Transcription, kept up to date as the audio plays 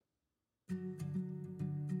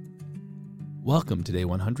Welcome to day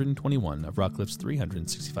 121 of Rockcliffe's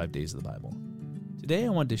 365 Days of the Bible. Today I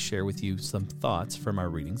want to share with you some thoughts from our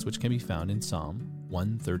readings which can be found in Psalm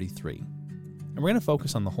 133. And we're going to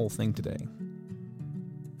focus on the whole thing today.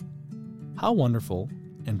 How wonderful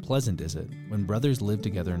and pleasant is it when brothers live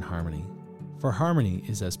together in harmony. For harmony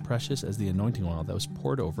is as precious as the anointing oil that was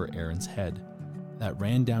poured over Aaron's head, that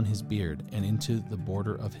ran down his beard and into the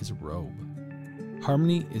border of his robe.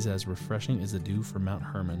 Harmony is as refreshing as the dew from Mount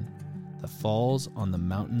Hermon, that falls on the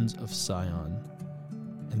mountains of Sion.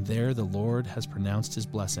 And there the Lord has pronounced his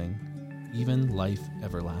blessing, even life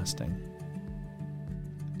everlasting.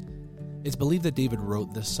 It's believed that David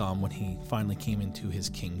wrote this psalm when he finally came into his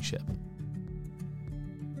kingship.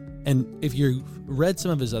 And if you've read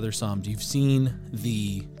some of his other psalms, you've seen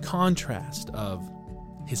the contrast of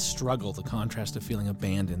his struggle, the contrast of feeling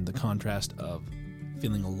abandoned, the contrast of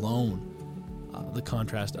feeling alone, the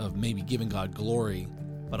contrast of maybe giving God glory,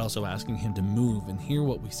 but also asking him to move. And here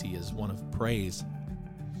what we see is one of praise,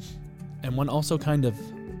 and one also kind of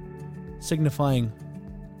signifying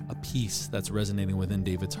a peace that's resonating within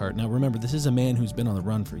David's heart. Now remember, this is a man who's been on the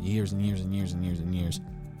run for years and years and years and years and years.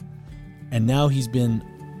 And now he's been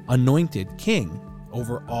anointed king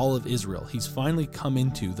over all of Israel. He's finally come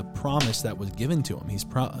into the promise that was given to him.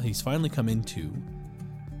 He's finally come into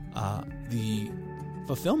the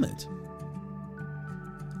fulfillment.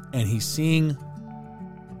 And he's seeing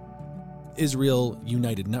Israel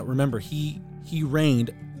united. Now remember, he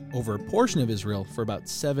reigned over a portion of Israel for about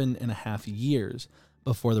 7.5 years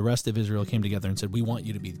before the rest of Israel came together and said, we want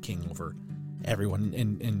you to be the king over everyone.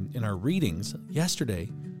 And in our readings yesterday,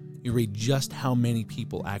 you read just how many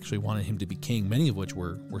people actually wanted him to be king, many of which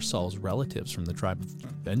were Saul's relatives from the tribe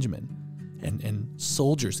of Benjamin. And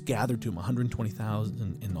soldiers gathered to him,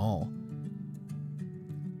 120,000 in all.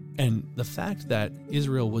 And the fact that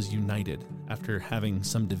Israel was united after having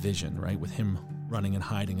some division, right, with him running and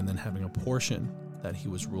hiding and then having a portion that he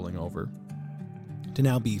was ruling over, to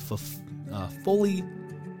now be fully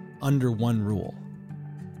under one rule.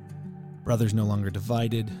 Brothers no longer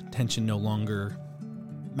divided, tension no longer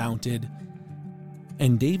mounted.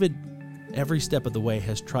 And David, every step of the way,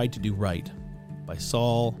 has tried to do right by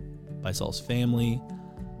Saul, by Saul's family.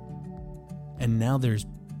 And now there's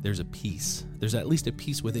a peace. There's at least a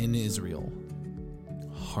peace within Israel.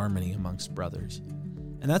 Harmony amongst brothers.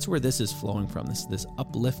 And that's where this is flowing from, this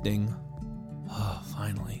uplifting,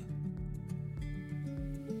 finally.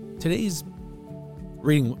 Today's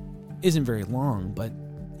reading isn't very long, but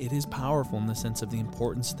it is powerful in the sense of the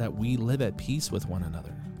importance that we live at peace with one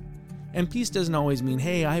another. And peace doesn't always mean,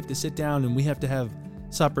 hey, I have to sit down and we have to have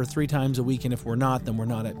supper 3 times a week, and if we're not, then we're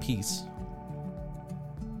not at peace.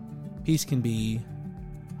 Peace can be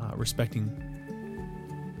respecting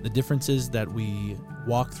the differences that we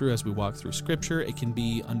walk through as we walk through Scripture. It can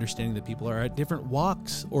be understanding that people are at different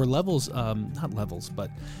walks or levels, not levels, but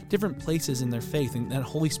different places in their faith, and that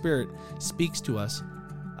Holy Spirit speaks to us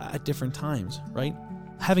at different times, right?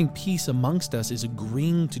 Having peace amongst us is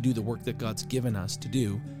agreeing to do the work that God's given us to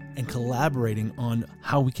do and collaborating on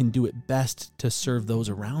how we can do it best to serve those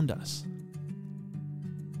around us.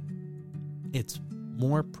 It's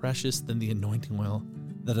more precious than the anointing oil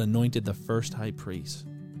that anointed the first high priest.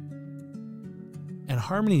 And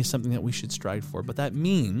harmony is something that we should strive for, but that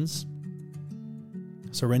means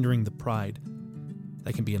surrendering the pride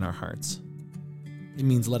that can be in our hearts. It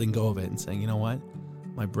means letting go of it and saying, you know what?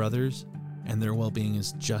 My brothers and their well-being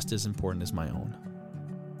is just as important as my own.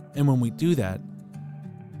 And when we do that,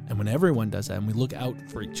 and when everyone does that, and we look out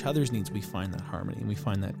for each other's needs, we find that harmony, and we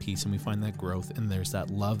find that peace, and we find that growth, and there's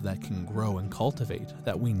that love that can grow and cultivate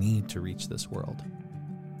that we need to reach this world.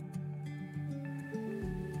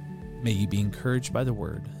 May you be encouraged by the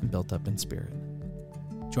word and built up in spirit.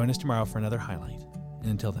 Join us tomorrow for another highlight, and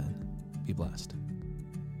until then, be blessed.